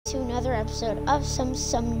to another episode of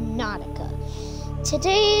Subnautica.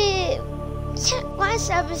 Today,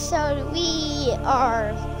 last episode, we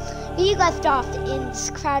left off in this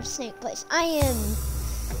crab snake place. I am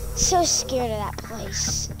so scared of that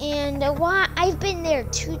place, and I've been there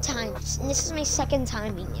 2 times, and this is my 2nd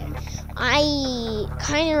time being there. I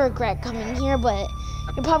kind of regret coming here, but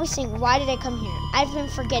you're probably saying, why did I come here? I've been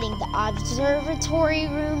forgetting the observatory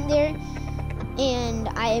room there, and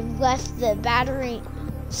I've left the battery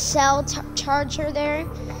cell charger there.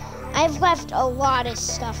 I've left a lot of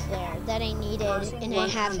stuff there that I needed, and I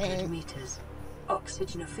haven't. Meters.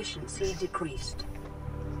 Oxygen efficiency decreased.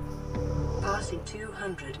 Passing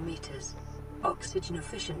 200 meters. Oxygen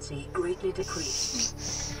efficiency greatly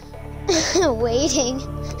decreased. Waiting.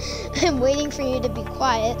 I'm waiting for you to be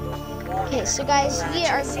quiet. Okay, so guys, we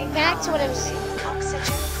are back to what I was saying.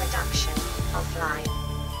 Oxygen production offline.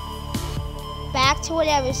 Back to what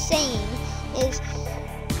I was saying is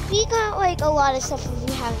we got like a lot of stuff if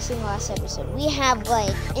you haven't seen the last episode. We have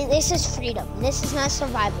like, and this is freedom. This is not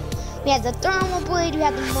survival. We had the thermal blade, we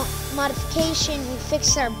had the modification, we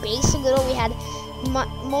fixed our base a little, we had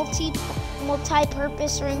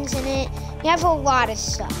multi-purpose rooms in it. We have a lot of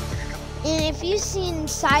stuff. And if you see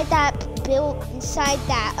inside that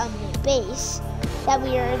base that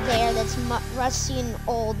we are there that's rusty and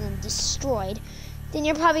old and destroyed, then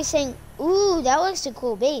you're probably saying, ooh, that looks a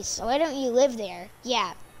cool base, so why don't you live there?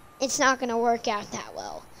 Yeah, it's not gonna work out that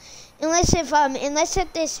well. Unless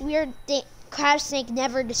if this weird crab snake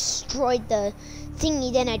never destroyed the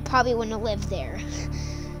thingy, then I'd probably want to live there.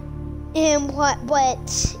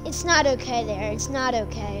 But it's not okay there. It's not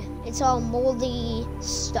okay. It's all moldy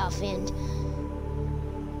stuff, and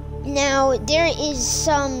now there is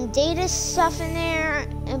some data stuff in there.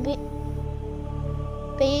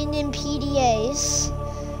 Abandoned PDAs.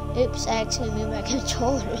 Oops, I actually moved my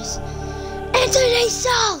controllers. Internet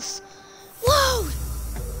cells! Whoa!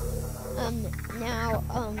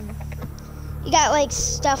 You got like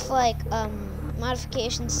stuff like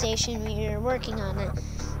modification station when you're working on it.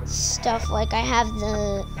 Stuff like I have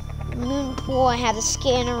the moon pool, I have the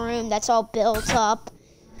scanner room that's all built up.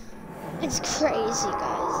 It's crazy,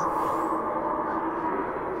 guys.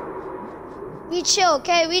 We chill,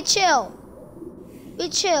 okay? We chill. We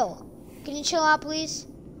chill. Can you chill out, please?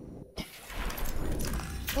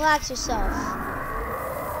 Relax yourself.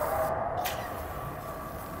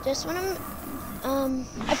 Just when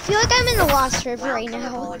I feel like I'm in the Lost River right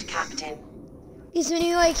now. Aboard, Captain. Because when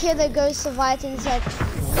you like hear the ghost Leviathan, it's like,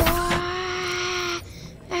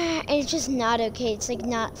 and it's just not okay. It's like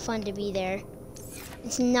not fun to be there.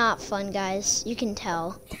 It's not fun, guys. You can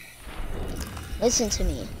tell. Listen to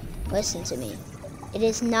me. Listen to me. It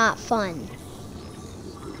is not fun.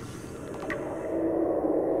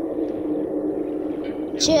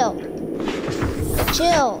 Chill.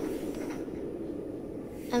 Chill.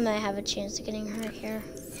 I might have a chance of getting hurt here.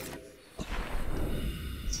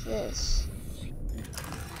 What's this?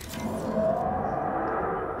 I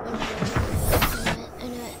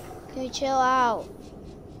know it. Can we chill out?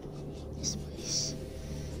 Yes, please.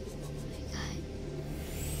 Oh my God.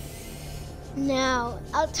 Now,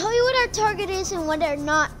 I'll tell you what our target is and what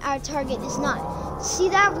our target is not. See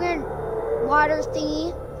that weird water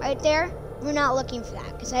thingy right there? We're not looking for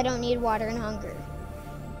that because I don't need water and hunger.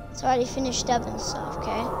 It's already finished up and stuff,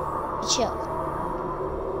 okay? Chill.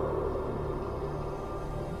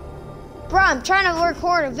 Bro, I'm trying to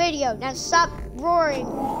record a video. Now stop roaring.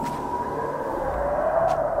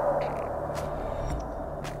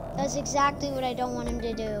 That's exactly what I don't want him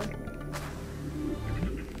to do.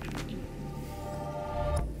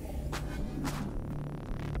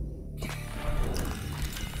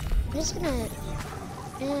 I'm just gonna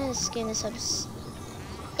scan this up.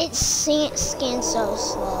 It scans so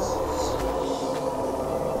slow.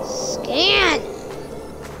 Scan!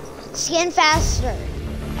 Scan faster.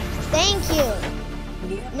 Thank you.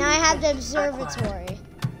 Now I have the observatory.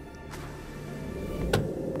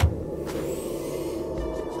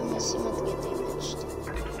 I'm gonna see what to get damaged.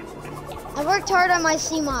 I worked hard on my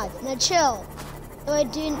CMod. Now chill. Though I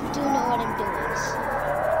do know what I'm doing.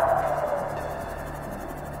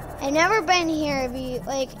 I've never been here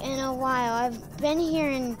in a while. I've been here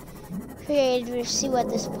and created to see what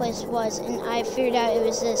this place was, and I figured out it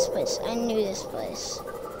was this place. I knew this place.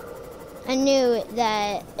 I knew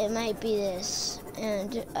that it might be this,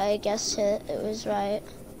 and I guessed it was right.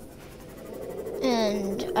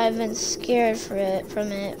 And I've been scared from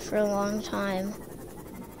it for a long time.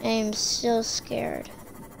 I am still scared.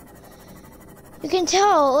 You can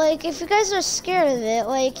tell, like, if you guys are scared of it,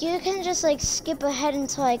 like, you can just, like, skip ahead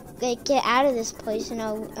until I, like, get out of this place and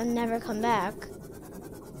I'll never come back.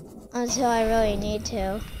 Until I really need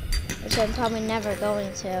to. which I'm probably never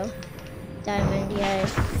going to. Diamond, yay.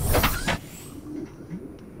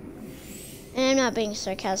 And I'm not being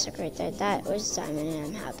sarcastic right there. That was diamond and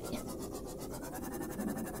I'm happy.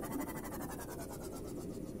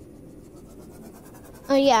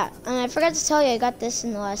 Oh yeah, and I forgot to tell you I got this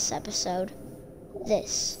in the last episode.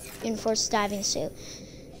 This reinforced diving suit.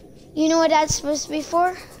 You know what that's supposed to be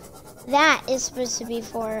for? That is supposed to be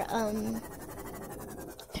for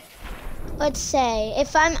let's say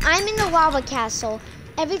if I'm in the lava castle,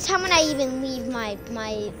 every time when I even leave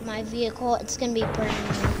my vehicle, it's gonna be burning.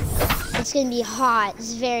 It's gonna be hot.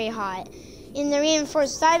 It's very hot. And the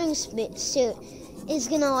reinforced diving suit is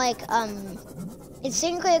gonna like it's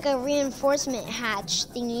basically like a reinforcement hatch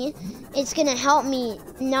thingy. It's gonna help me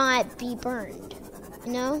not be burned.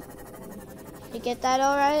 You know? You get that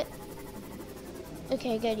all right?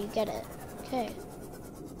 Okay, good. You get it. Okay.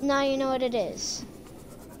 Now you know what it is.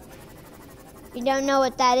 You don't know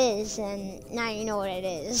what that is, and now you know what it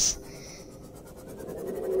is.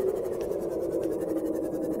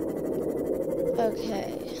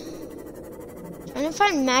 Okay. Trying to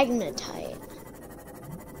find magnetite.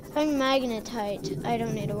 Find magnetite, I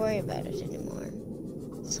don't need to worry about it anymore.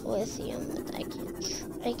 It's lithium, but I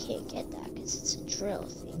can't get that because it's a drill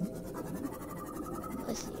thing.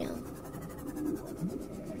 Lithium.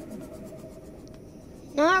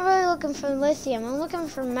 Not really looking for lithium, I'm looking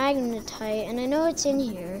for magnetite, and I know it's in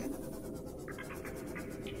here.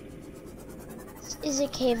 This is a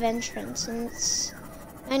cave entrance, and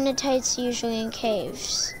magnetite's usually in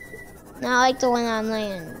caves. Not like the one on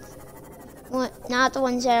land. Not the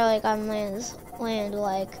ones that are like on land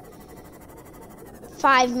like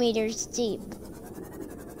 5 meters deep.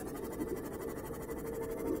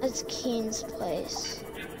 That's Keen's place.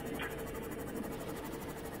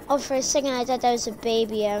 Oh, for a second I thought that was a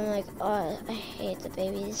baby. I'm like, oh, I hate the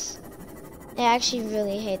babies. I actually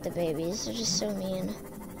really hate the babies. They're just so mean.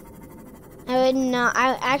 I would not,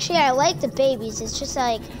 I like the babies. It's just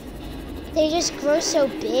like, they just grow so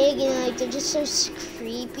big and like, they're just so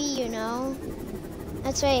creepy, you know?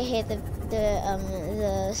 That's why I hate the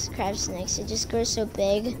crab snakes. They just grow so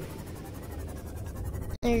big.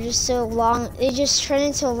 They're just so long. They just turn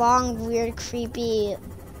into long, weird, creepy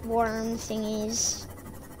worm thingies.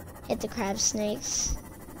 Hate the crab snakes.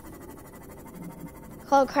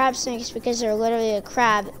 Called crab snakes because they're literally a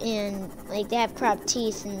crab and like they have crab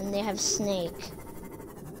teeth and they have snake.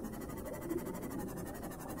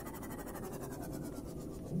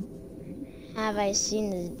 Have I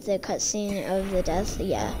seen the cutscene of the death?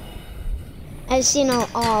 Yeah. I've seen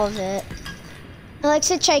all of it. I like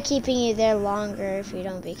to try keeping you there longer if you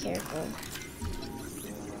don't be careful.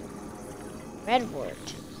 Redwood.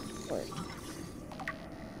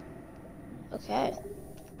 Okay.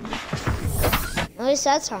 At least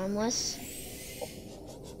that's harmless.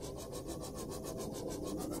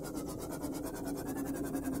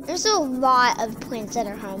 There's a lot of plants that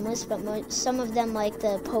are harmless, but some of them, like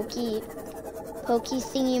the pokey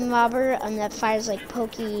thingy mobber, that fires like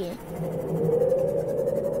pokey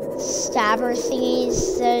stabber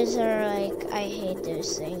thingies. Those are like, I hate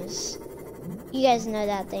those things. You guys know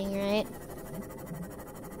that thing, right?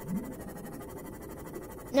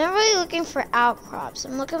 Not really looking for outcrops.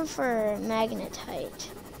 I'm looking for magnetite.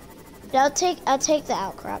 But I'll take the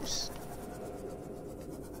outcrops.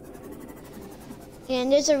 And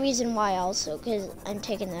there's a reason why also, because I'm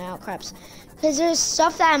taking the outcrops. Because there's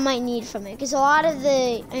stuff that I might need from it. Because a lot of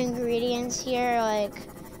the ingredients here are like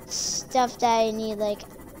stuff that I need, like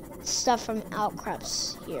stuff from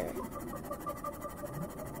outcrops here.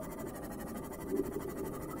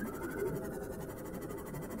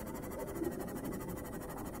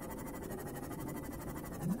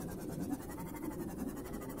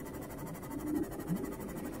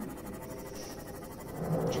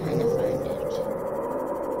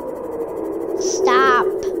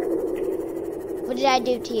 What did I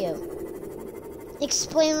do to you?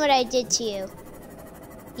 Explain what I did to you.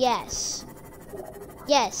 Yes.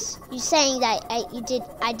 Yes. You're saying that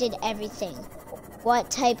I did everything.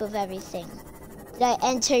 What type of everything? Did I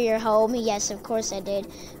enter your home? Yes, of course I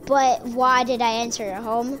did. But why did I enter your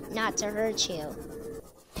home? Not to hurt you.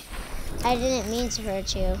 I didn't mean to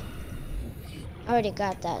hurt you. I already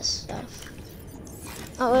got that stuff.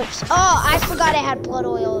 Oh, oops. Oh, I forgot I had blood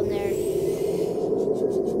oil in there.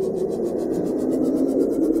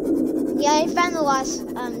 Yeah, I found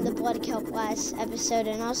the blood kelp last episode,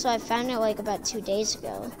 and also I found it like about 2 days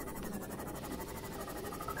ago.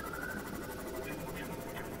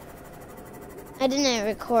 I didn't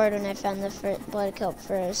record when I found the blood kelp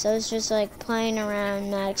first. I was just like playing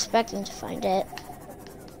around, not expecting to find it.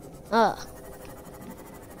 Ugh.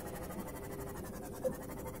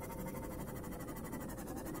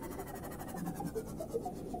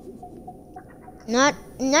 Not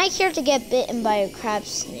here to get bitten by a crab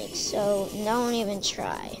snake, so don't even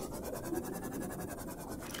try.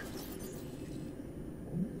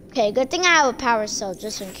 Okay, good thing I have a power cell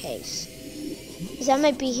just in case. Because I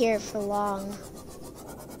might be here for long.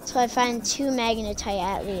 So I find 2 magnetite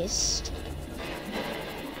at least.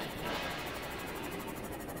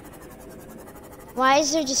 Why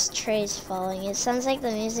is there just trays falling? It sounds like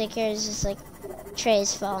the music here is just like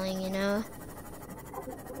trays falling, you know?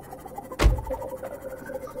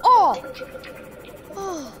 Oh!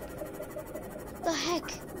 Oh! The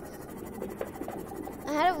heck?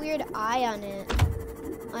 I had a weird eye on it.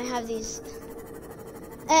 I have these.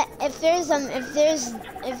 If there is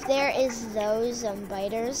those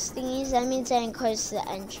biters thingies, that means I enclose the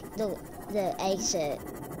exit.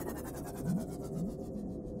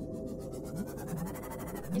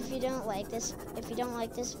 If you don't like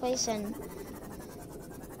this place, then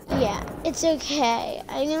yeah, it's okay.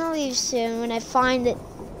 I'm gonna leave soon when I find that.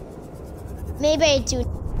 Maybe I do.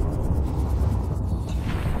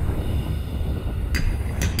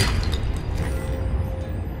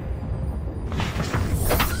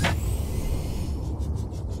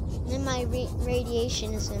 Then my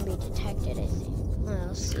radiation is gonna be detected, I think. Well,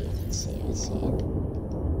 let's see.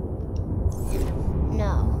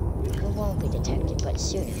 No. It won't be detected, but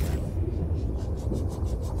soon.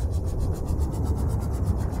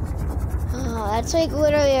 Oh, that's like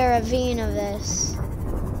literally a ravine of this.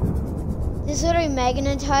 This is literally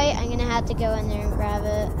magnetite. I'm gonna have to go in there and grab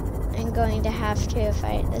it. I'm going to have to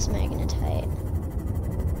fight this magnetite.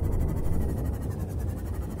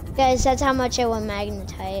 Guys, that's how much I want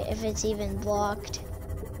magnetite, if it's even blocked.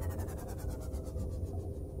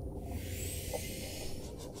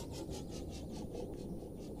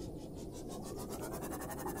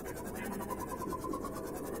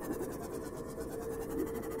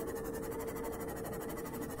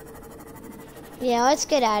 Yeah, let's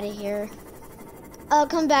get out of here. I'll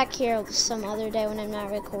come back here some other day when I'm not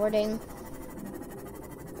recording.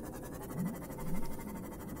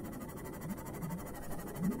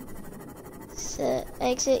 So,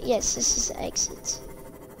 exit? Yes, this is exit.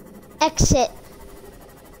 Exit!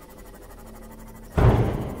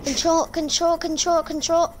 Control.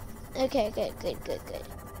 Okay, good.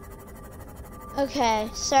 Okay,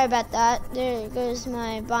 sorry about that. There goes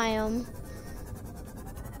my biome.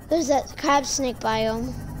 There's that crab snake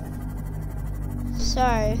biome.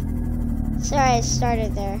 Sorry I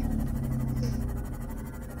started there.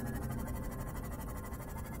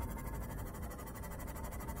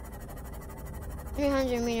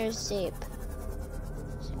 $300 meters deep.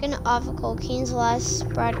 Second optical, Keen's last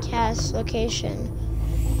broadcast location.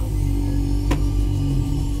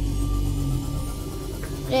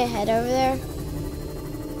 Should I head over there?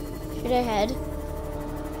 Should I head?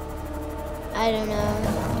 I don't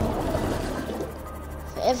know.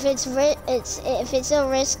 If it's a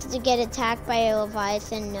risk to get attacked by a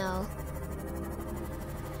leviathan, no.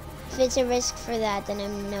 If it's a risk for that, then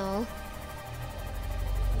I'm no.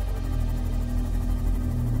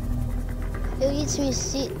 It leads me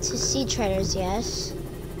to sea treaders, yes.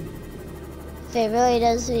 If it really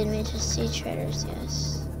does lead me to sea treaders,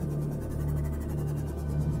 yes.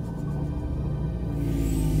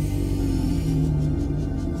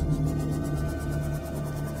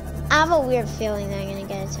 I have a weird feeling that I'm gonna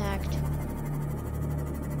get attacked.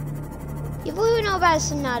 People who know about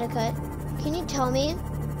Subnautica, can you tell me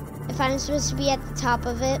if I'm supposed to be at the top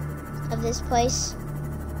of it, of this place?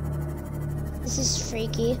 This is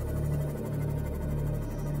freaky.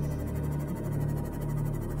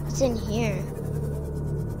 What's in here?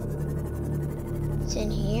 What's in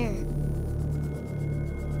here?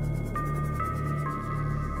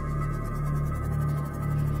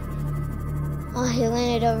 Oh, he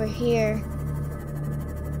landed over here.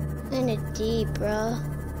 Landed deep, bro.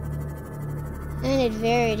 Landed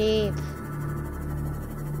very deep.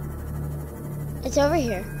 It's over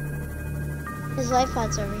here. His life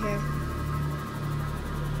pod's over here.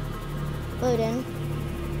 Load in.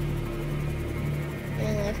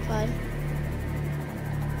 And life pod.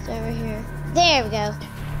 It's over here. There we go.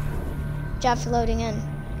 Job for loading in.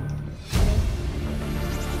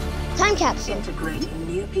 Time capsule. Integrating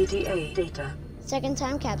new PDA data. Second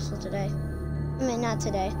time capsule today. I mean, not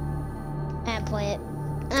today. And play it.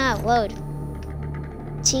 Ah, load.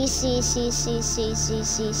 TCCCCCCC,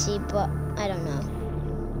 but I don't know.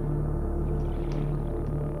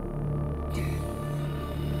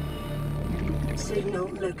 Signal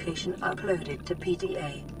location uploaded to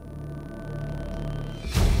PDA.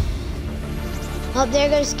 Oh, there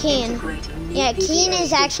goes Keen. Yeah, PDA Keen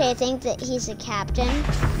is actually, I think that he's a captain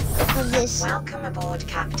of this. Welcome aboard,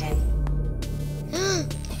 Captain.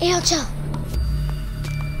 Aerial gel.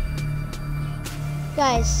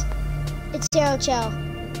 Guys, it's aerial gel.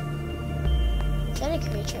 Is that a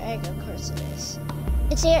creature egg? Of course it is.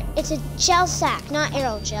 It's a gel sack, not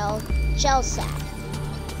aerial gel. Gel sack.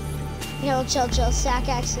 Aerial gel sack.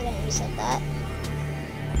 Accidentally said that.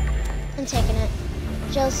 I'm taking it.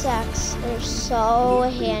 Gel sacks are so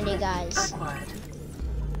handy, guys.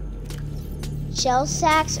 Gel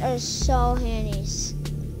sacks are so handy.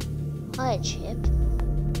 What a chip.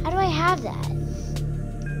 How do I have that?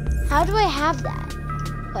 How do I have that?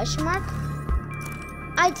 Question mark?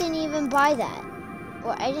 I didn't even buy that.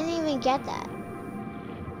 Or I didn't even get that.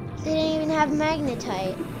 They didn't even have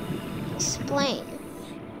magnetite. Explain.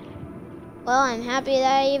 Well, I'm happy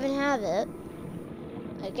that I even have it.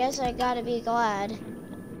 I guess I gotta be glad.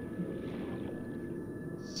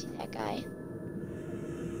 See that guy?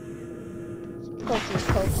 Pokey.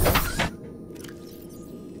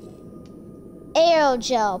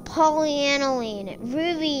 Aerogel, polyaniline,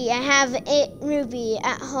 ruby. I have it ruby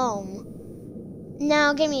at home.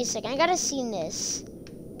 Now give me a second. I gotta see this.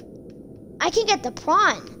 I can get the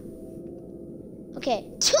prawn. Okay,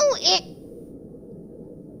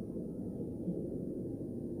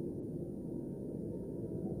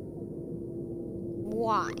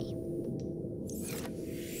 Why?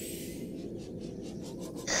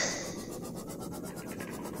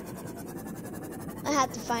 I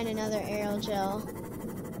have to find another aerial gel.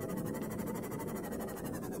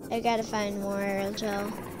 I gotta find more aerial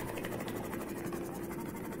gel.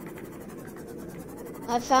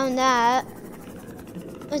 I found that.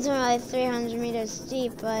 It's only like 300 meters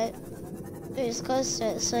deep, but it was close to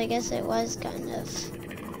it, so I guess it was kind of.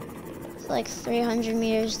 It's like 300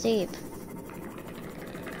 meters deep.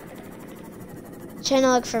 Trying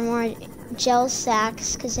to look for more gel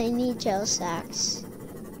sacks, because I need gel sacks.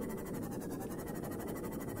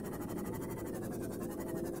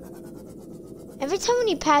 Every time when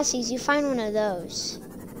you pass these, you find one of those.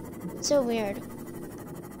 It's so weird.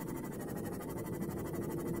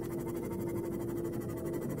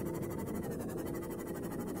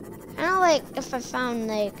 I don't like if I found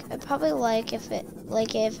like, I probably like if it,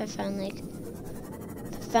 like it if I found like,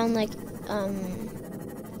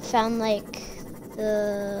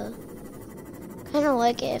 the, kind of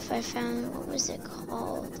like it if I found, what was it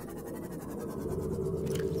called?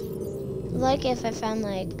 Like if I found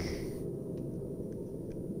like,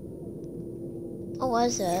 what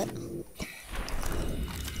was it?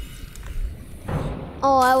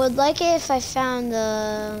 Oh, I would like it if I found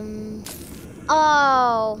the,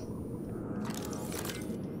 oh.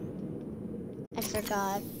 I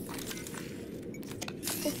forgot.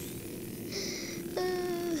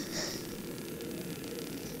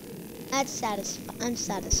 That's satisfied. I'm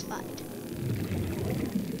satisfied.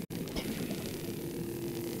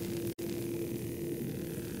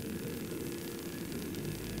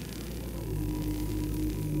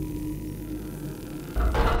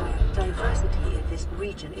 Diversity in this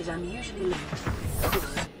region is unusually limited.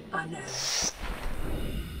 Cause unknown.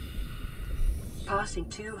 Passing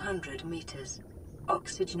 200 meters.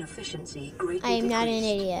 Oxygen efficiency greatly I am not an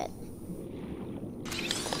decreased. idiot.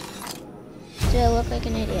 Do I look like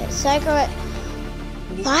an idiot? Psycho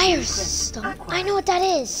fire system. I know what that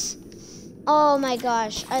is. Oh my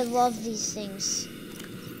gosh, I love these things.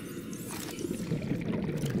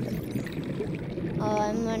 Oh,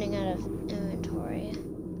 I'm running out of inventory.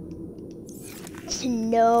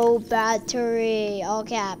 No battery. All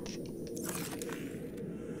cap.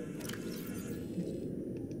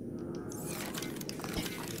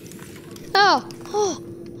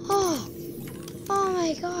 Oh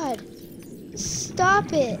my god.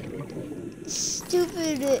 Stop it.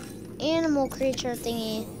 Stupid animal creature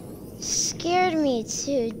thingy scared me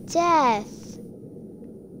to death.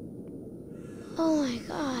 Oh my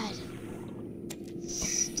god.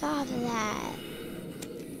 Stop that.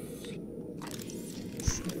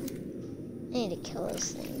 I need to kill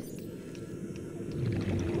this thing.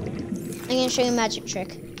 I'm gonna show you a magic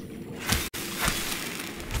trick.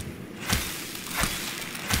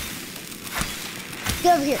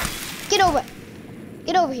 Get over here. Get over.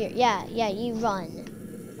 Get over here. Yeah, you run.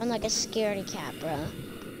 Run like a scaredy cat, bro.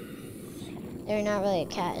 They're not really a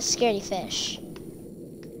cat, a scaredy fish.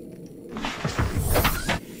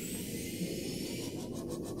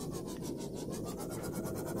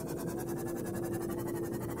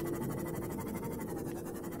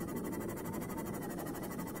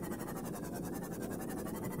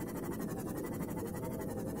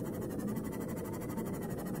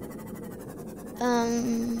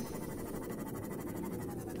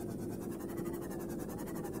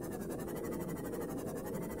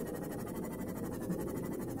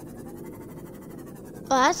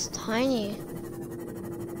 Oh, that's tiny.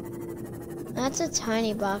 That's a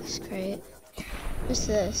tiny box crate. What's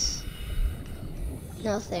this?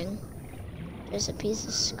 Nothing. There's a piece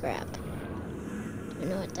of scrap. Don't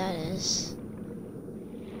know what that is.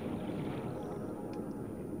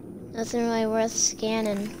 Nothing really worth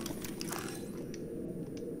scanning.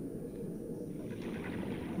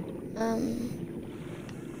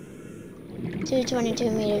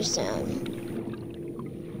 222 meters down.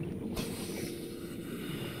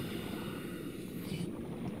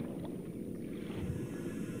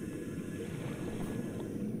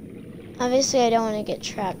 Obviously, I don't want to get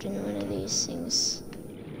trapped in one of these things.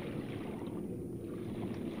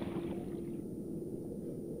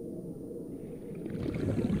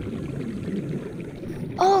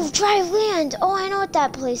 Oh, dry land! Oh, I know what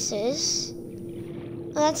that place is.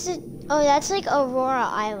 Oh, that's like Aurora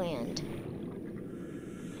Island.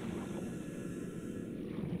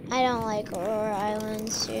 I don't like Aurora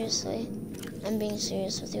Island, seriously. I'm being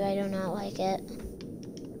serious with you, I do not like it.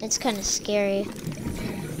 It's kind of scary.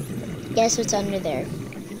 Guess what's under there?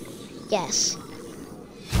 Guess.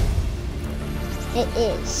 It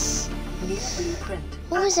is.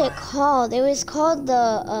 What was it called? It was called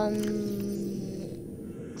the,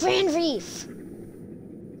 Grand Reef.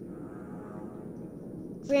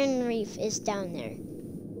 Grand Reef is down there.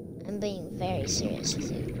 I'm being very serious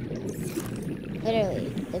with you. Literally,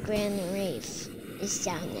 the Grand Reef is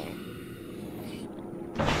down there.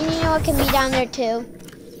 And you know what can be down there too?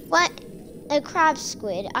 What? A crab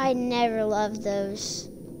squid. I never loved those.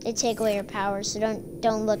 They take away your power, so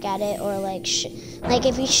don't look at it or like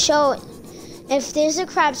if there's a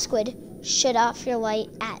crab squid, shut off your light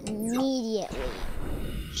immediately.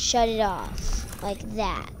 Shut it off like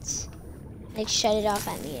that. Like shut it off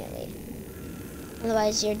immediately.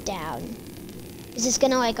 Otherwise you're down. It's just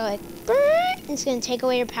gonna like go like and it's gonna take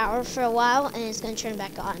away your power for a while and it's gonna turn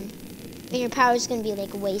back on. And your power is gonna be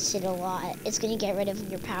like wasted a lot. It's gonna get rid of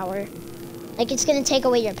your power. Like it's gonna take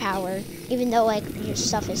away your power, even though like your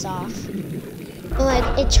stuff is off. But like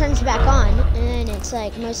it turns back on and then it's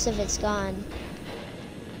like most of it's gone.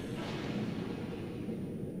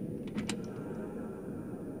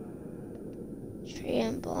 Tree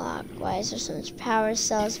and block. Why is there so much power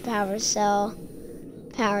cells? Power cell.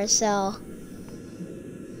 Power cell.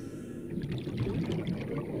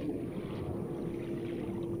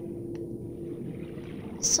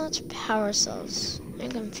 Such power cells.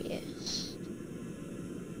 I'm confused.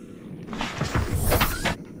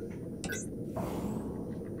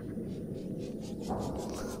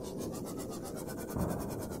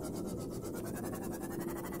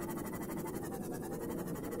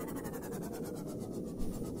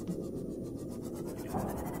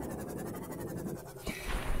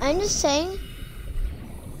 I'm just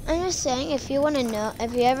saying, if you want to know,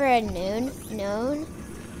 if you ever had known,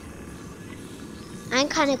 I'm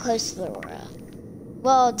kind of close to the Aurora.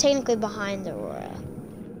 Well, technically behind the Aurora.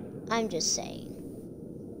 I'm just saying.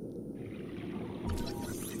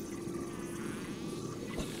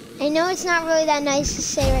 I know it's not really that nice to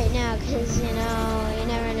say right now, because, you know, you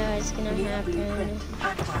never know what's going to happen.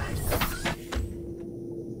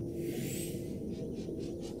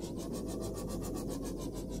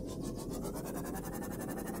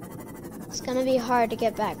 It's going to be hard to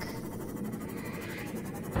get back.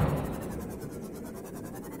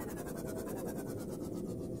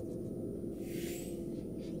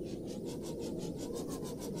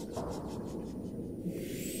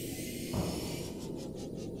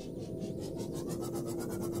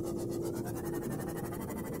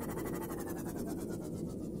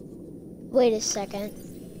 Wait a second.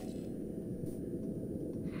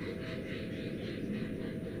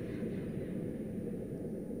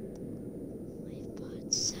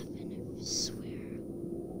 LifePod 7, I swear.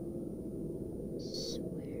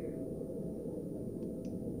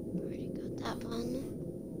 Already got that one.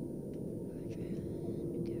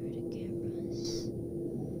 Get rid of cameras.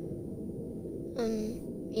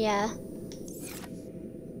 Yeah.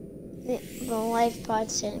 The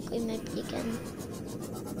LifePod's technically my beacon.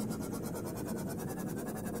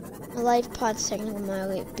 The LifePod's technically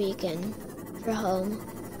my beacon for home,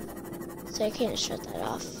 so I can't shut that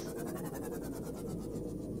off.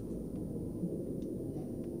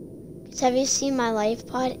 Cause have you seen my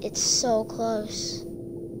LifePod? It's so close.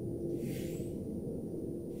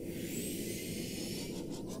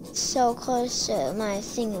 It's so close to my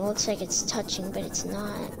thing. It looks like it's touching, but it's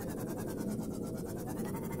not.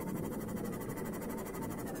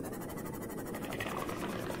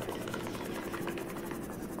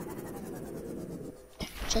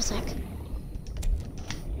 Just a sec.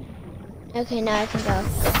 Okay, now I can go.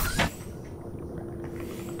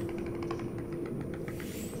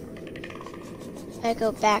 I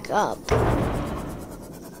go back up.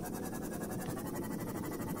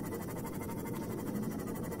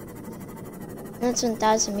 That's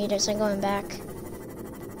 1,000 meters. I'm going back.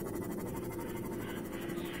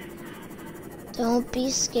 Don't be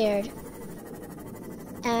scared.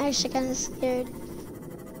 I'm actually kind of scared.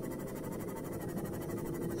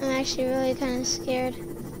 I'm actually really kind of scared.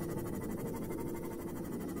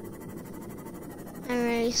 I'm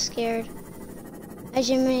really scared.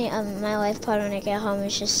 Actually, my life pod when I get home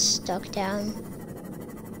is just stuck down.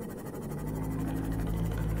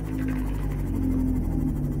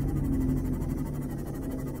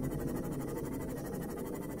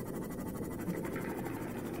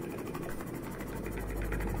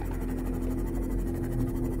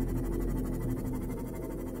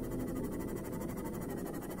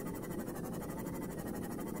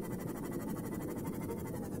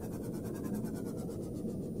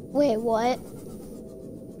 Wait, what?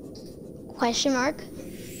 Question mark?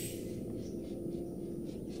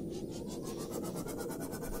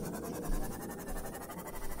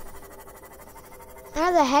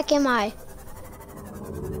 How the heck am I?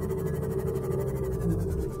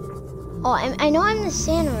 Oh, I know I'm in the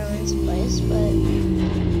sand ruins place, but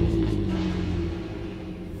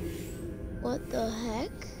what the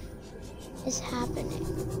heck is happening?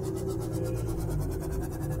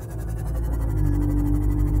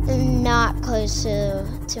 I'm not close to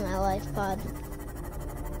my life pod.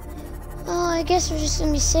 Oh, I guess we're just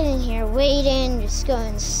gonna be sitting here waiting, just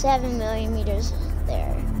going 7 million meters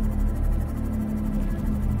there.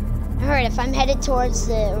 I heard if I'm headed towards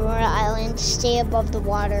the Aurora Island, stay above the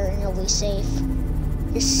water and you'll be safe.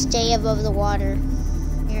 Just stay above the water,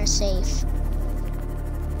 you're safe.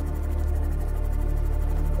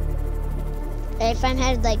 If I'm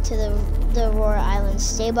headed like to the Aurora Island,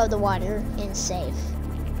 stay above the water and safe.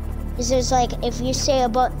 Because there's like, if you stay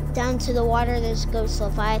down to the water, there's ghost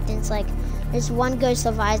leviathans. Like, there's one ghost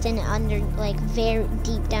leviathan under, like, very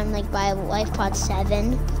deep down, like by life pod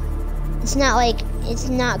 7. It's not like, it's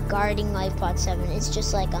not guarding life pod 7. It's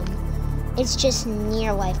just like, it's just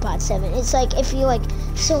near life pod 7. It's like, if you like,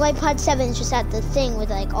 so life pod 7 is just at the thing with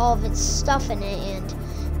like all of its stuff in it, and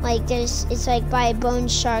like it's like by bone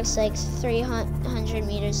sharks, like 300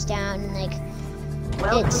 meters down, and like,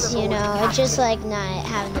 it's, you know, it's just like not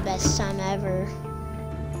having the best time ever.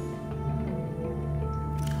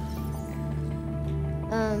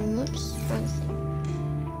 Whoops, wrong thing.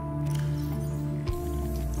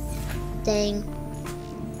 Dang.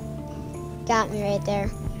 Got me right there.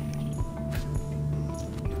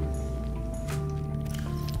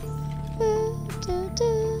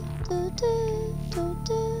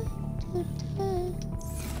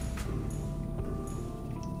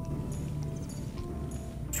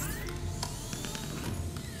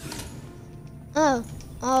 Oh,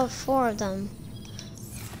 all 4 of them.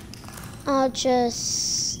 I'll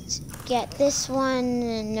just get this one,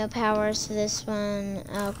 and no powers to this one.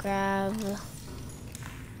 I'll grab...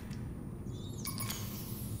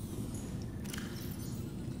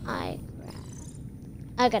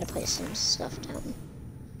 I gotta place some stuff down.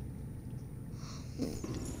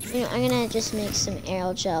 You know, I'm gonna just make some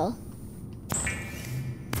aerial gel.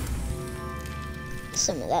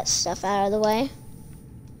 Some of that stuff out of the way.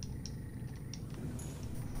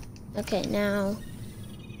 Okay, now,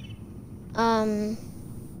 I'm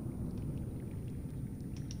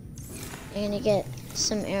gonna get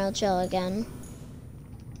some aerial gel again.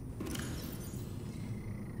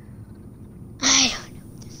 I don't know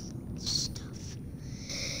this stuff.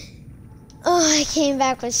 Oh, I came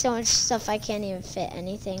back with so much stuff I can't even fit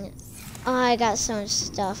anything. Oh, I got so much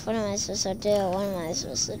stuff. What am I supposed to do? What am I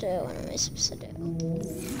supposed to do? What am I supposed to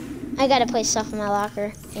do? I gotta place stuff in my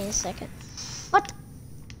locker. In a second. What?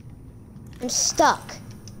 I'm stuck.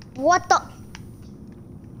 What the?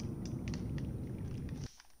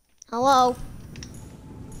 Hello?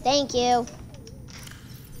 Thank you.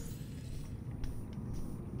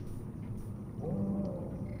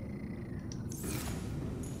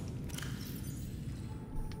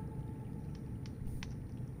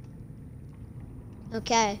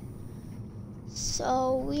 Okay.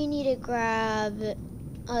 So we need to grab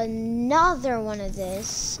another one of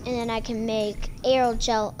this, and then I can make aerial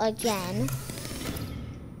gel again.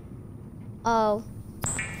 Oh,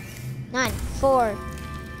 9, 4.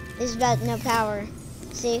 This is about no power.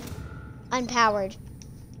 See? Unpowered.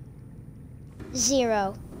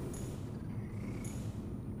 0.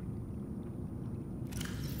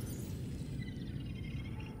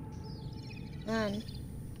 None.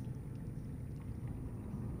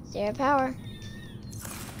 0 power.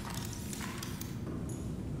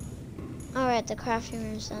 Alright, the crafting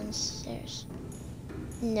room's downstairs.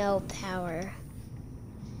 No power.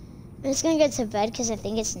 I'm just gonna get to bed because I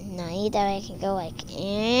think it's night. That I can go like,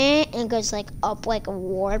 and it goes like up like a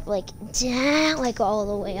warp, like down, like all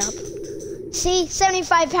the way up. See,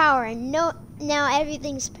 75 power, and no, now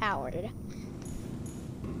everything's powered.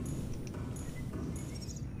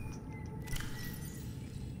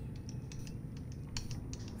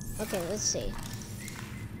 Okay, let's see.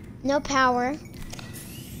 No power.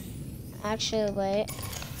 Actually, wait.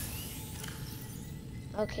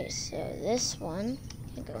 Okay, so this one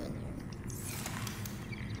can go in there.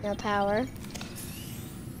 No power.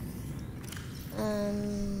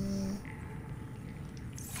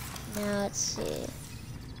 Now let's see.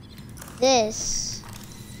 This.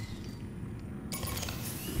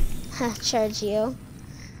 Charge you.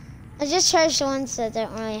 I just charged the ones that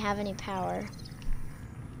don't really have any power.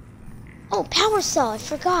 Oh, power cell, I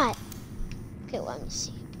forgot. Okay, let me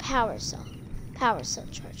see. Power cell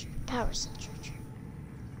charger, power cell charger.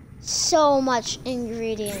 So much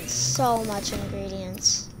ingredients, so much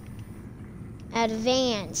ingredients.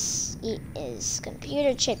 Advance is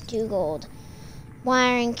computer chip, 2 gold,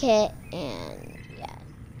 wiring kit, and yeah.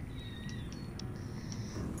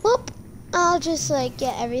 Whoop, I'll just like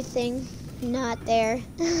get everything not there.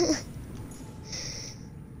 Okay,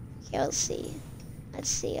 let's see. Let's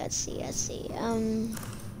see.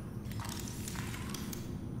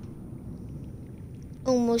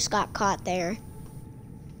 Almost got caught there.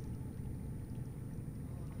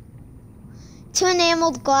 2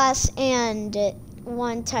 enameled glass and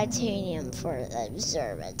 1 titanium for the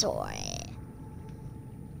observatory.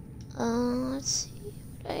 Let's see.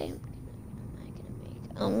 What am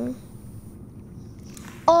I gonna make?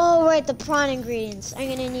 Oh right, the prawn ingredients. I'm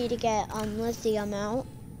gonna need to get lithium out.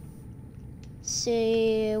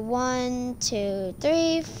 See, 1, 2,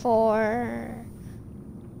 3, 4.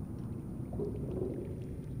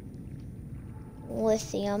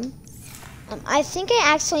 Lithium. I think I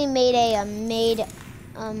actually made the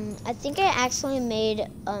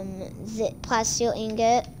plasteel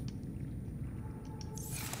ingot.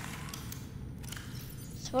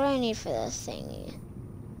 So what do I need for this thingy?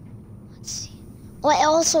 Let's see. Oh, I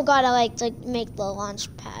also gotta like make the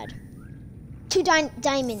launch pad. 2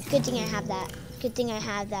 diamond. Good thing I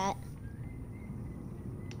have that.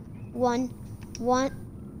 1.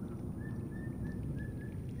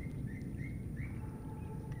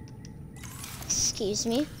 Excuse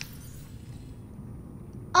me.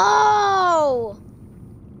 Oh!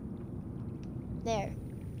 There.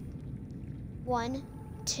 1,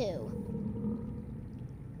 2.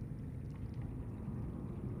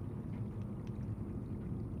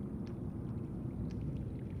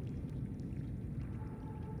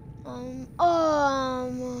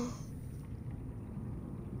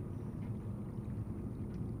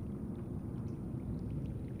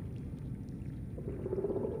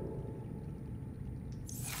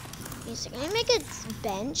 Can I make a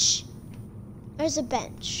bench? There's a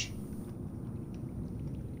bench.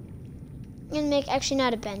 I'm gonna make, actually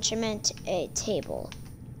not a bench, I meant a table.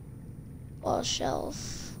 Wall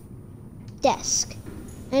shelf. Desk.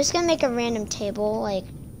 I'm just gonna make a random table, like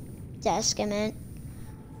desk I meant.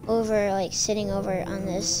 Over, like sitting over on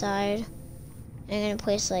this side. I'm gonna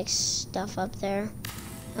place like stuff up there.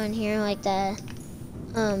 On here, like the,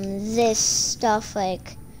 this stuff,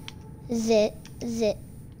 like,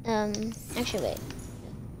 actually wait.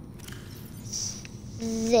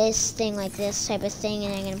 This thing, like this type of thing,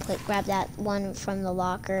 and I'm gonna grab that one from the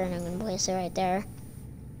locker, and I'm gonna place it right there.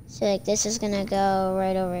 So like this is gonna go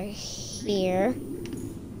right over here.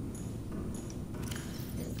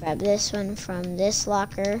 Grab this one from this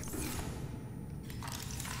locker,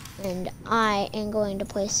 and I am going to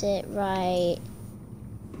place it right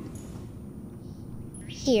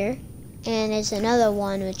here. And there's another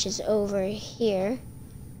one which is over here.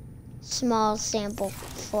 Small sample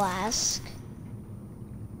flask.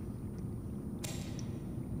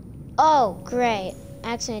 Oh, great.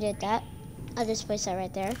 I accidentally did that. I'll just place that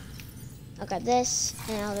right there. I'll grab this,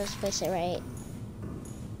 and I'll just place it right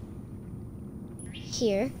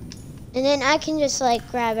here. And then I can just, like,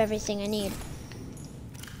 grab everything I need.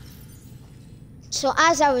 So,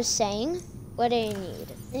 as I was saying, what do I need?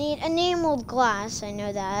 I need enameled glass, I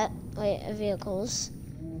know that. Wait, vehicles.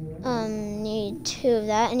 Need 2 of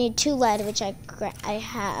that. I need 2 lead, which I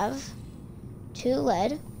have. 2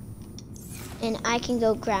 lead. And I can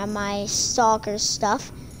go grab my stalker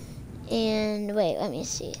stuff. And wait, let me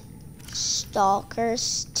see.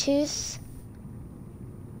 Stalker's tooth.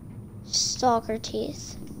 Stalker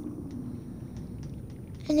teeth.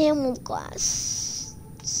 Enameled glass.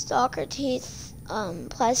 Stalker teeth.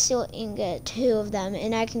 Plasteel ingot, 2 of them.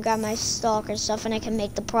 And I can grab my stalker stuff and I can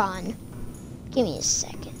make the prawn. Give me a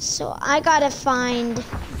second. So I gotta find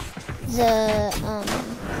the,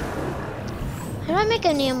 how do I make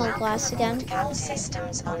enamel glass again? All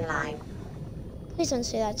systems online. Please don't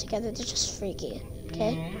say that together, they're just freaky,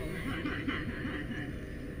 okay?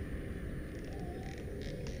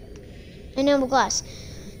 Enamel glass.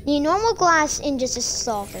 Need normal glass in just a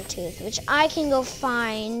stalker tooth, which I can go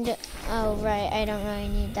find. Oh, right, I don't really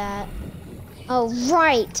need that. Oh,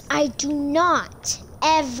 right, I do not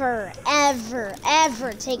ever, ever,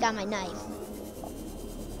 ever take out my knife.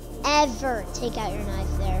 Ever take out your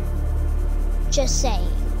knife there. Just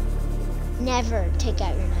saying. Never take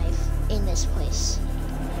out your knife in this place.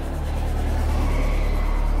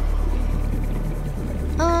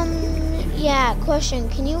 Yeah, question.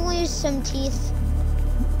 Can you lose some teeth?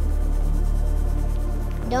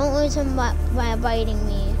 Don't lose them by biting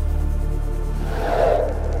me.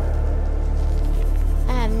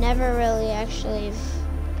 I have never really actually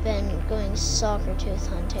been going stalker tooth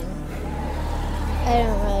hunting. I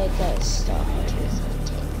don't really go stalker tooth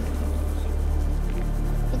hunting.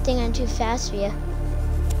 You think I'm too fast for you?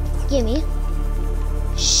 Gimme.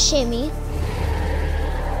 Shimmy.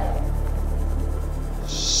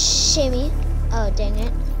 Shimmy. Oh, dang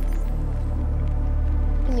it.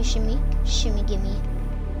 Gimme shimmy. Shimmy gimme.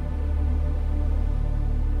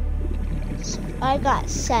 So I got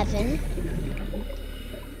 7.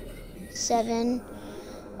 7.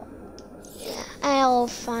 I'll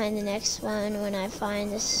find the next one when I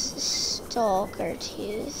find this stalker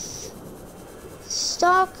tooth.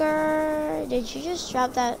 Stalker! Did you just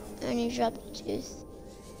drop that when you dropped the tooth?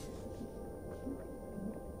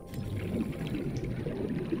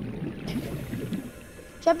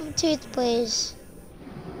 Drop a tooth, please.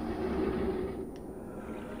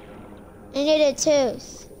 I need a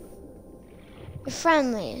tooth. You're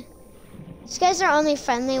friendly. These guys are only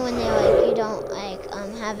friendly when they you don't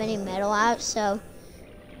have any metal out, so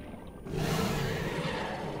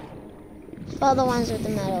follow the ones with the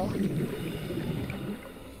metal.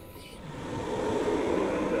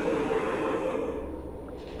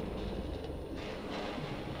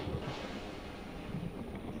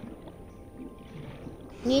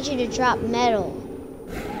 I need you to drop metal.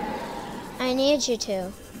 I need you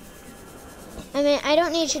to. I mean, I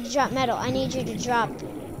don't need you to drop metal. I need you to drop,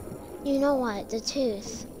 you know what, the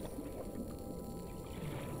tooth.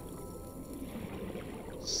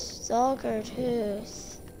 Stalker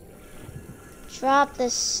tooth. Drop the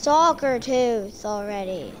stalker tooth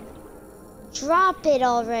already. Drop it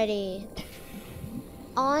already.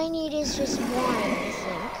 All I need is just one, I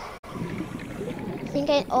think.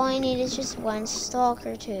 All I need is just one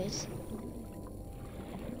stalker tooth.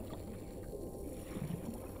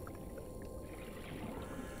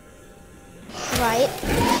 Right.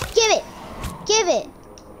 Give it! Give it!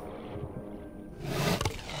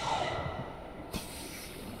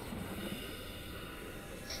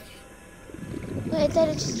 Wait, I thought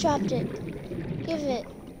I just dropped it. Give it.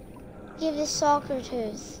 Give the stalker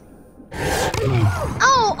tooth.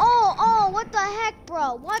 Oh, what the heck,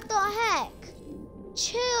 bro? What the heck?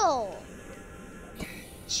 Chill.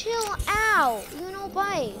 Chill out. You know,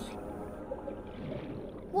 bite.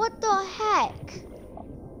 What the heck?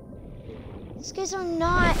 These guys are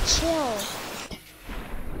not chill.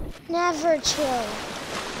 Never chill.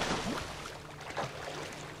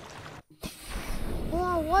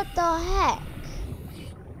 Oh, what the heck?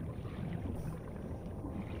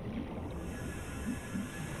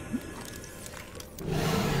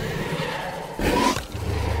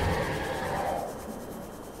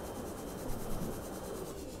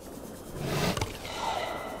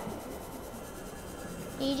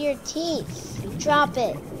 Need your teeth. Drop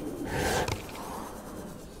it.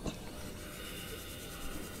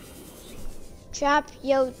 Drop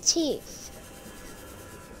your teeth.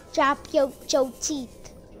 Drop your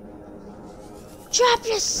teeth. Drop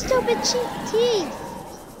your stupid teeth.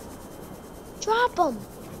 Drop them.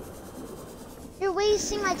 You're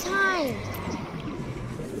wasting my time.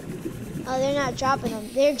 Oh, they're not dropping them.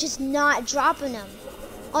 They're just not dropping them.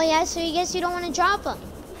 Oh yeah, so you guess you don't want to drop them.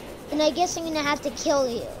 And I guess I'm gonna have to kill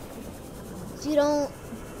you. If you don't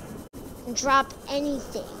drop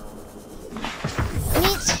anything.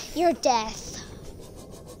 Meet your death.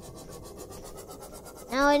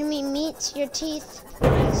 Now enemy meets your teeth,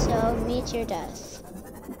 so meet your death.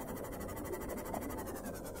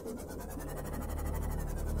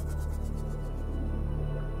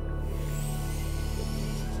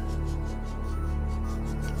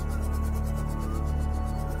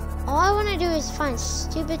 All I want to do is find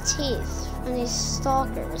stupid teeth from these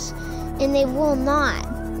stalkers, and they will not,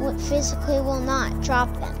 physically will not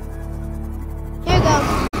drop them. Here you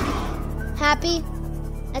go. Happy?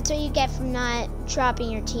 That's what you get from not dropping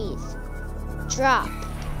your teeth. Drop.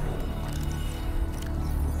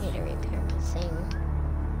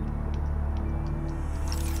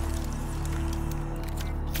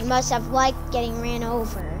 You must have liked getting ran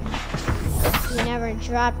over. You never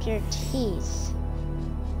dropped your teeth.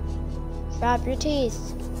 Drop your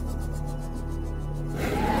teeth.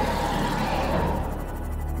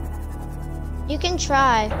 You can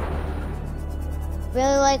try.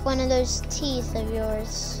 Really like one of those teeth of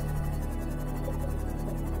yours.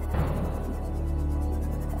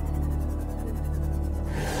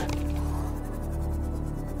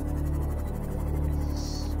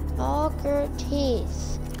 Stalker teeth.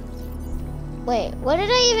 Wait, what did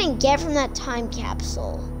I even get from that time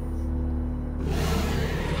capsule?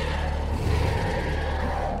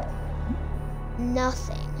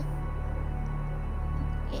 Nothing.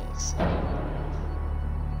 Yes.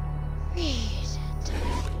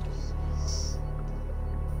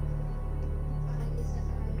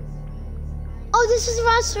 Oh, this is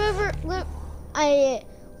Ross River. I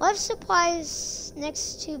left supplies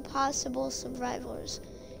next to possible survivors.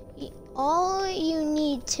 All you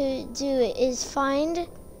need to do is find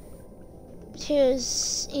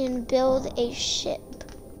tools and build a ship.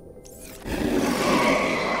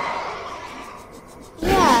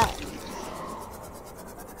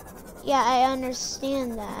 Yeah, I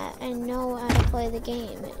understand that. I know how to play the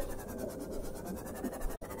game.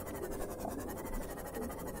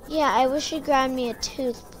 Yeah, I wish you'd grab me a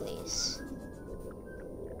tooth, please.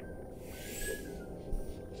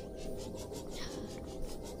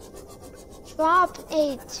 Drop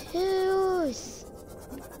a tooth.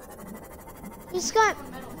 He's got...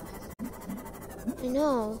 I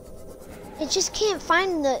know. I just can't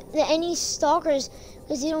find any stalkers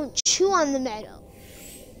because they don't chew on the metal.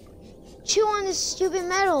 Chew on this stupid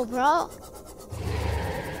metal, bro.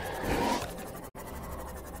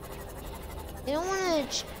 They don't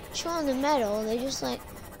want to chew on the metal. They just like,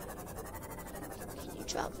 can you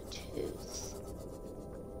drop a tooth?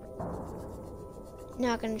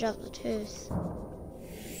 Not gonna drop the tooth.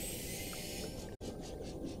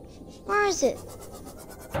 Where is it?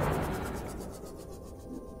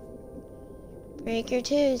 Break your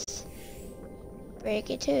tooth. Break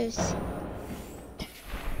your tooth.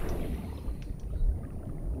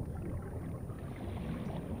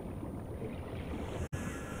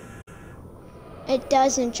 It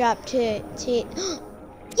doesn't drop to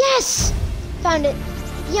Yes! Found it.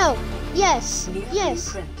 Yo, yes,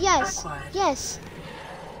 yes, yes, yes.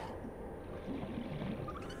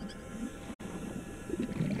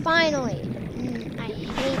 Finally. I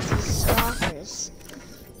hate these stalkers.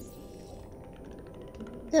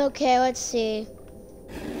 Okay, let's see.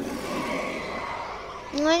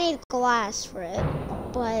 I need glass for it,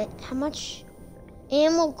 but how much?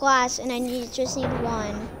 Animal glass, and I just need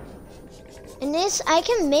one. And this, I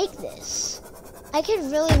can make this. I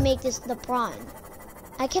could really make this the prawn.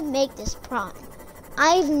 I can make this prawn.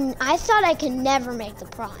 I thought I could never make the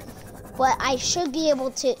prawn, but I should be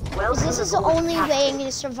able to. Because this is the only way I'm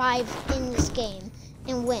gonna survive in this game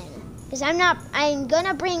and win. Because I'm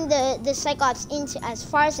gonna bring the Cyclops into as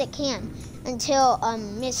far as I can until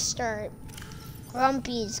Mr.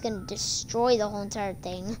 Grumpy is gonna destroy the whole entire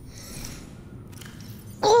thing.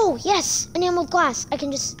 Oh yes, enamel glass. I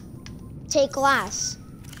can just take glass.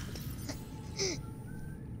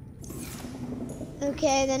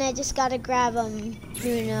 Okay, then I just gotta grab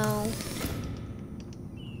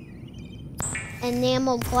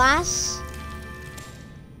enamel glass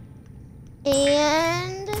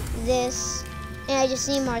and this, and I just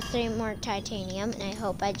need 3 more titanium, and I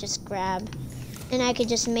hope I just grab, and I could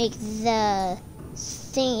just make the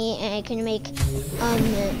thingy, and I can make I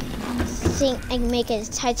can make a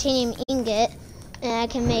titanium ingot, and I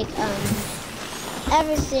can make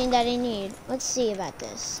everything that I need. Let's see about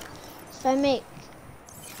this. If I make,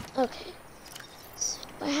 okay, so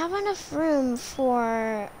do I have enough room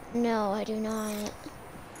for, no, I do not.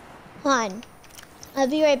 Hold on, I'll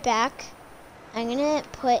be right back. I'm gonna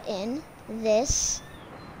put in this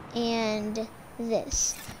and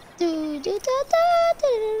this.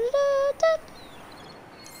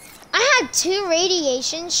 I had 2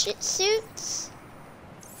 radiation suits?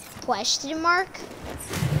 Question mark?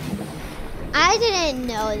 I didn't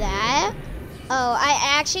know that. Oh, I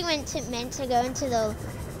actually meant to go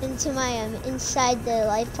into my inside the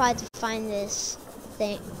life pod to find this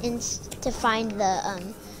thing, to find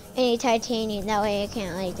the any titanium. That way I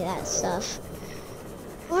can't like do that stuff.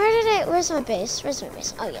 Where's my base? Where's my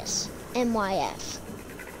base? Oh yes, MYF.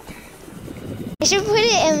 I should put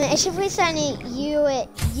it in. I should put something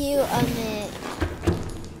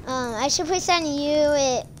I should put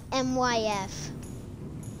something MYF,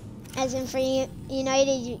 as in for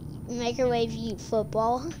United Microwave U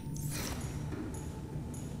Football.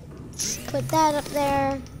 Put that up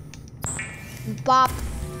there. Bop.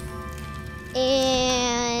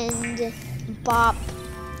 And bop.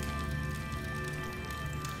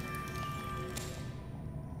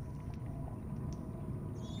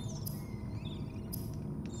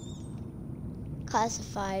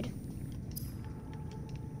 Classified.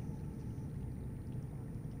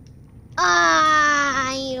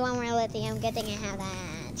 I need one more lithium. Good thing I have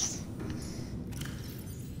that.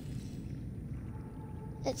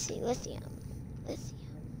 Let's see, lithium.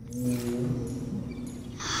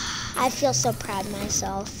 I feel so proud of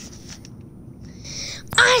myself.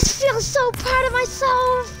 I feel so proud of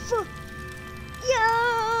myself! Yo,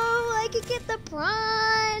 I can get the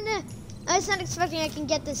prawn! I was not expecting I can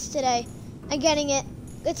get this today. I'm getting it.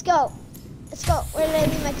 Let's go. Let's go. Where did I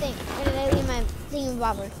leave my thing? Where did I leave my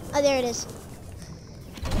thingamabobber? Oh, there it is.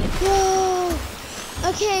 Yo!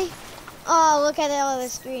 Okay. Oh, look at all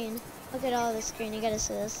this green. Look at all this green. You gotta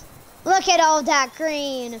see this. Look at all that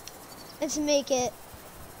green. Let's make it.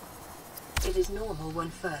 It is normal when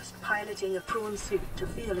first piloting a prawn suit to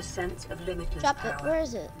feel a sense of limitless Drop power. it. Where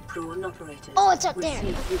is it? Prawn operators. Oh, it's up there.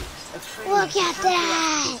 Look at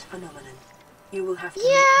that. This phenomenon. You will have to Yo!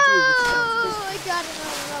 make do with I got a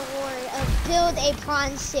reward. Build a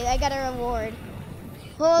prawn suit. I got a reward.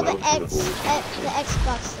 Hold the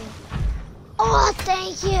Xbox thing. Oh,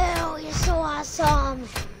 thank you. You're so awesome.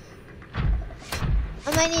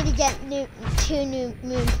 I might need to get two new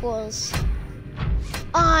moon pools.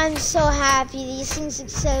 Oh, I'm so happy. These things are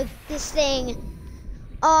so. This thing.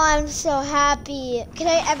 Oh, I'm so happy. Could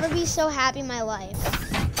I ever be so happy in my life?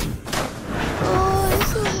 Oh, I'm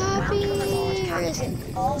so happy. Where is it?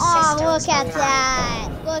 Oh, look at that.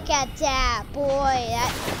 Look at that, boy.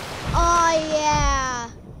 That. Oh, yeah.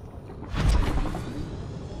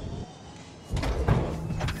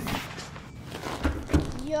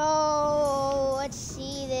 Yo, let's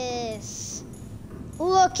see this.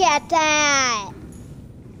 Look at that.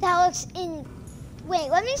 That looks in. Wait,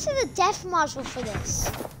 let me see the depth module for this.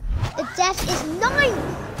 The depth is 9.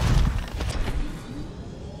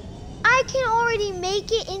 I can already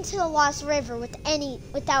make it into the Lost River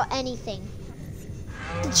without anything.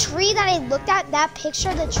 The tree that I looked at, that picture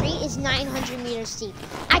of the tree is 900 meters deep.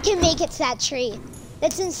 I can make it to that tree.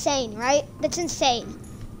 That's insane, right? That's insane.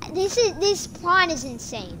 This prawn is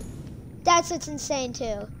insane. That's what's insane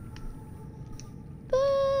too.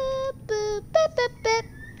 Boop, boop, boop, boop, boop,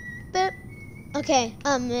 boop. Okay,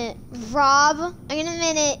 Rob. I'm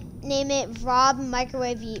gonna name it Rob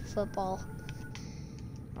Microwave Eat Football.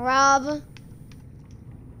 Rob.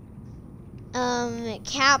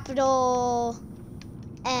 Capital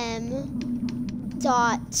M.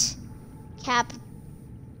 Dot. Cap.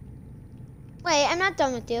 Wait, I'm not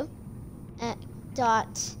done with you.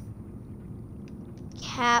 Dot.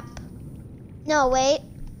 Cap. No, wait.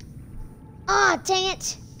 Ah, oh, dang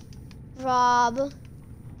it. Rob.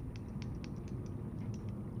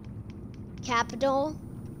 Capital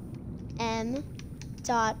M.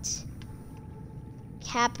 Dot.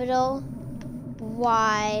 Capital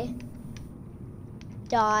Y.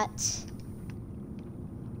 Dot.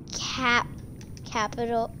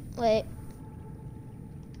 Capital. Wait.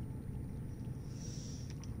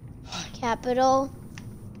 Capital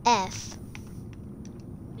F.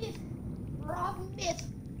 Myth. Rob Myth.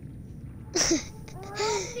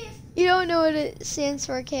 You don't know what it stands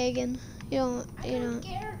for, Kagan. You don't. I don't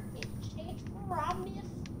care. It stands for Rob Myth.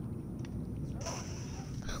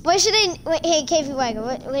 What should I? Wait, hey, KP Wagon.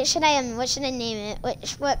 What should I What should I name it?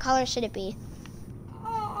 What color should it be?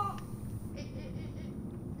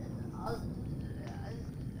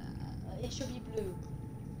 It should be blue.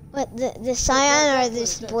 What the cyan or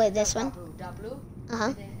this blue? This one. That blue. Uh huh.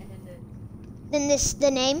 And then Then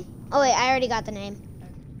the name. Oh wait, I already got the name.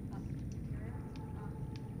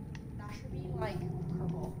 that should be like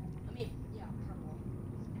purple. I mean, yeah, purple.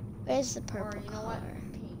 Where's the purple Or you know color?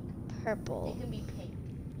 what? Pink. Purple. It can be pink.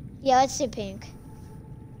 Yeah, let's do pink.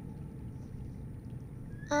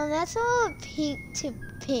 That's all pink to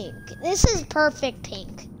pink. This is perfect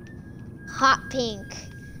pink. Hot pink.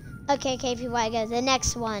 Okay, KPY, go. The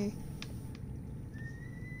next one.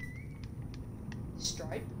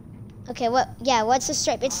 Stripe. Okay, what? Yeah, what's the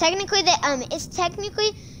stripe? It's technically the It's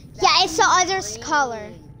technically. Yeah, it's the other color.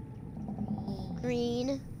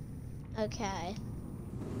 Green. Okay.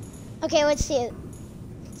 Okay, let's see it.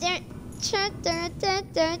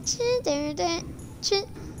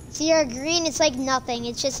 See, your green, it's like nothing.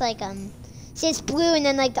 It's just like, see, it's blue and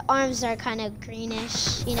then like the arms are kind of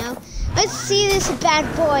greenish, you know? Let's see this bad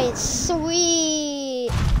boy. It's sweet.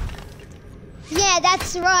 Yeah,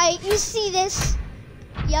 that's right. You see this?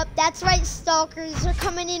 Yep, that's right, stalkers. They're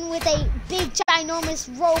coming in with a big, ginormous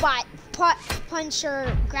robot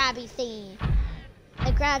puncher grabby thingy.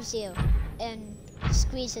 It grabs you. and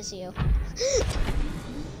squeezes you.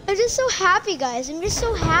 I'm just so happy, guys. I'm just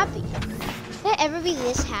so happy. Did I ever be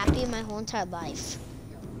this happy in my whole entire life?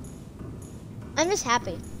 I'm just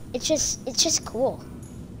happy. It's just cool.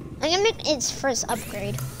 I'm gonna make its first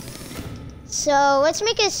upgrade. So let's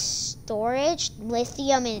make a storage,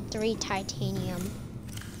 lithium, and 3 titanium.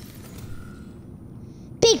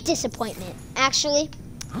 Big disappointment, actually.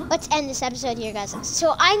 Let's end this episode here, guys.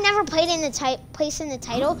 So I never played in the place in the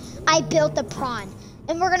title. I built the prawn,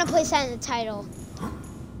 and we're gonna place that in the title.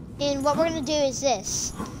 And what we're gonna do is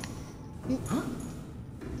this.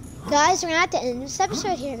 Guys, we're gonna have to end this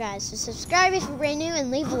episode here, guys. So subscribe if you're brand new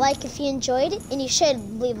and leave a like if you enjoyed it. And you should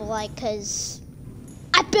leave a like because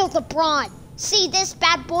I built a prawn. See this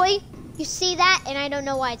bad boy? You see that? And I don't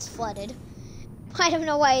know why it's flooded. I don't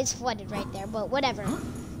know why it's flooded right there, but whatever.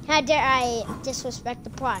 How dare I disrespect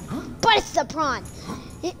the prawn? But it's the prawn.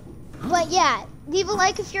 But yeah, leave a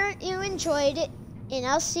like if you enjoyed it. And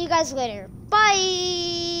I'll see you guys later.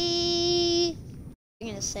 Bye! I'm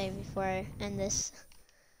gonna say before I end this.